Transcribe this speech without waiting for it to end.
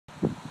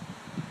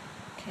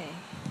Okay,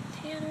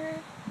 Tanner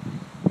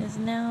is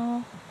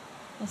now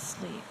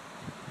asleep.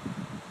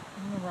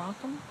 I'm gonna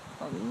rock him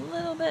a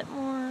little bit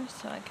more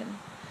so I can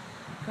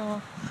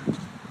go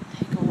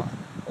take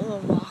a little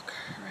walk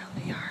around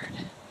the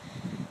yard.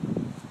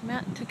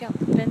 Matt took out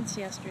the fence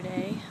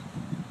yesterday,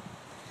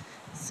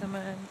 so I'm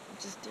gonna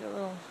just do a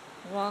little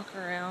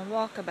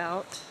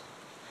walkabout.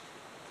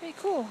 Pretty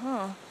cool,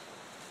 huh?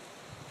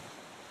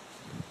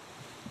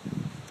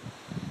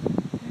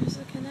 There's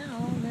the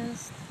canal, and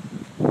there's...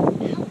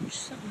 Ouch,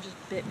 something just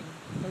bit me.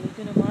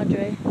 Laguna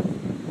Madre.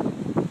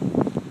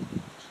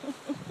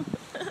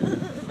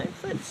 My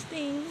foot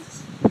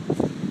stings.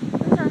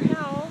 There's our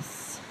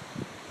house.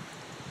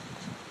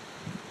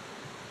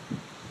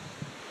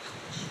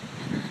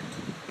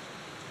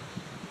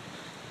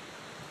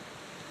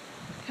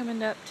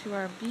 Coming up to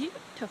our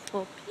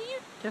beautiful,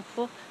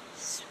 beautiful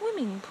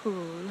swimming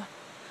pool.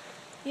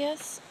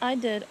 Yes, I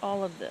did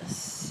all of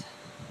this.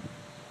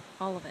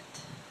 All of it.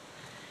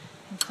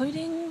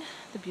 Including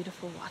the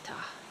beautiful water.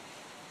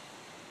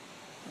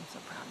 I'm so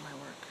proud of my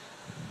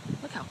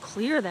work. Look how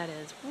clear that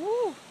is.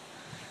 Woo!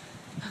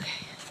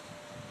 Okay.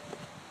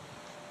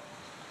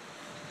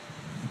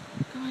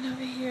 Going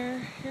over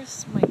here.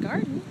 Here's my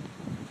garden.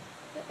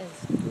 It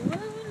is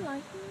growing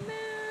like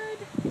mad.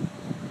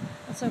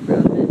 I'm so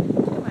proud of it.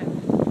 Look at my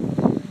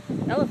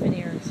elephant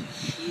ears.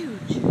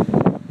 Huge.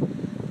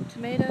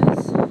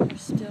 Tomatoes are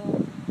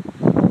still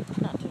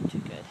not doing too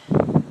good.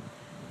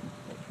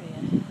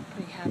 They're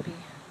pretty happy.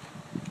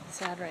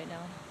 Sad right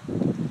now.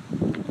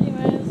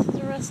 Anyway, this is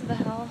the rest of the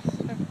house.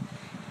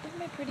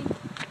 Isn't it pretty?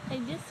 Hey,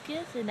 this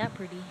kiss is not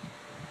pretty.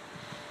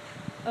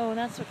 Oh, and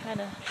that's what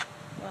kind of...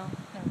 Well,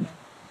 never mind.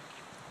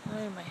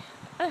 Oh, my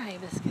other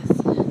hibiscus.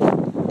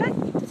 Back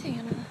to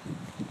Tanner.